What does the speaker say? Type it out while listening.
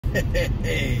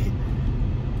Hey,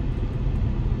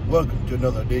 welcome to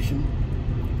another edition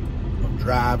of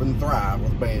Drive and Thrive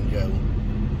with Banjo.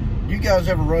 You guys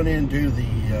ever run into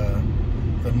the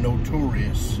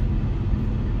notorious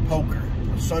poker,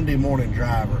 the Sunday morning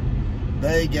driver?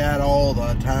 They got all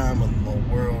the time in the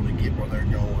world to get where they're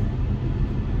going.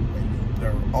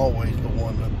 They're always the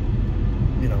one that,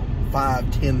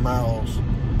 5-10 miles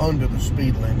under the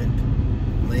speed limit.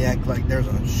 And they act like there's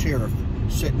a sheriff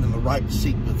sitting in the right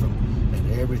seat with them,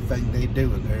 and everything they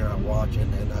do in there I'm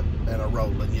watching and a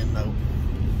rolling,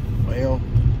 Well,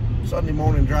 Sunday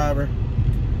morning driver,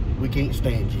 we can't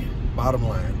stand you. Bottom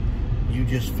line, you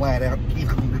just flat out get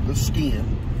under the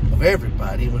skin of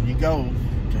everybody when you go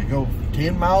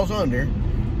 10 miles under,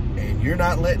 and you're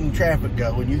not letting traffic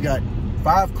go, and you got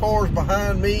 5 cars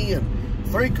behind me and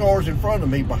 3 cars in front of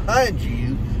me behind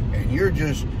you,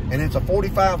 and it's a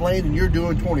 45 lane and you're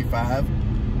doing 25.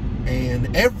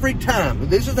 And every time,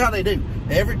 this is how they do,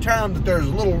 every time that there's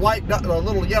little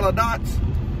yellow dots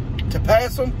to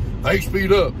pass them, they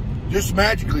speed up. Just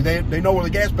magically, they know where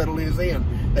the gas pedal is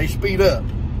in. They speed up.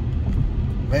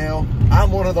 Well,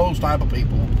 I'm one of those type of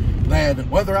people that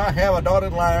whether I have a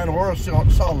dotted line or a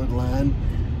solid line,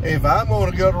 if I'm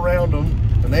going to go around them,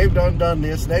 and they've done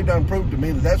this, and they've done proved to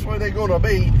me that that's where they're going to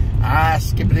be, I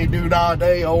skippity-doo-dah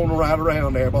day on right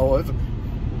around there, boys.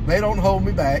 They don't hold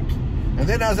me back. And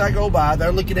then as I go by,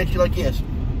 they're looking at you like this.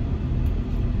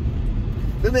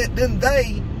 Then they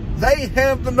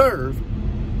have the nerve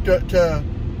to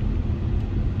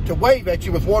wave at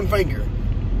you with one finger.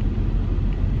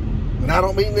 And I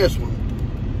don't mean this one.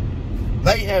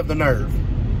 They have the nerve.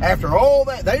 After all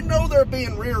that, they know they're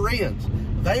being rear ends.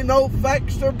 They know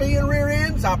facts they're being rear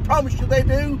ends. I promise you they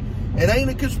do. It ain't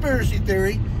a conspiracy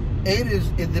theory.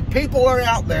 The people are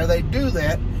out there, they do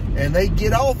that, and they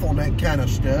get off on that kind of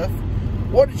stuff.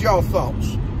 What is y'all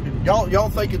thoughts? Y'all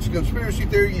think it's a conspiracy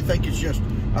theory? You think it's just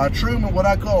a Truman, what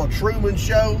I call a Truman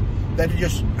show, that it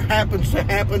just happens to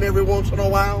happen every once in a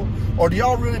while? Or do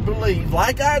y'all really believe,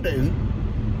 like I do,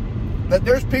 that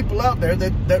there's people out there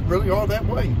that really are that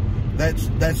way? That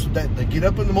they get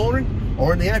up in the morning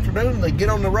or in the afternoon and they get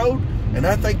on the road, and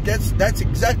I think that's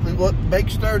exactly what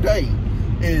makes their day,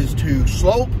 is to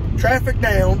slow traffic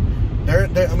down.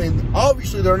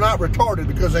 Obviously they're not retarded,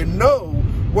 because they know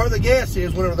where the gas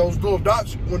is whenever those little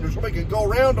dots, when somebody can go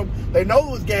around them, they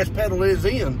know where the gas pedal is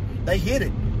in. They hit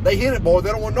it. They hit it, boy.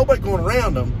 They don't want nobody going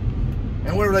around them.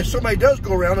 And whenever somebody does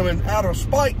go around them, and out of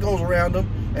spite goes around them,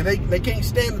 and they can't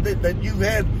stand that you've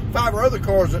had 5 or other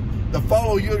cars that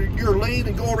follow your lead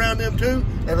and go around them too,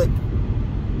 and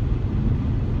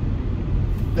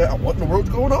what in the world's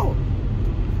going on?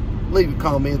 Leave your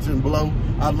comments in below.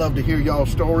 I'd love to hear y'all's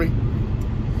story.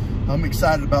 I'm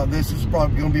excited about this. It's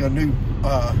probably going to be a new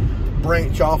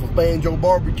branch off of Banjo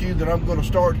Barbecue that I'm going to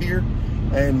start here.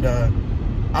 And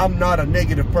I'm not a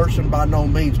negative person by no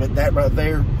means, but that right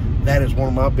there, that is one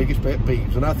of my biggest pet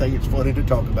peeves. And I think it's funny to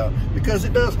talk about, because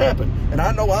it does happen. And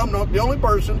I know I'm not the only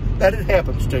person that it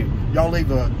happens to. Y'all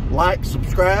leave a like,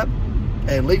 subscribe,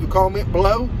 and leave a comment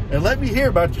below, and let me hear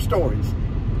about your stories.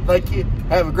 Thank you.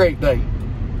 Have a great day.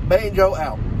 Banjo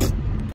out.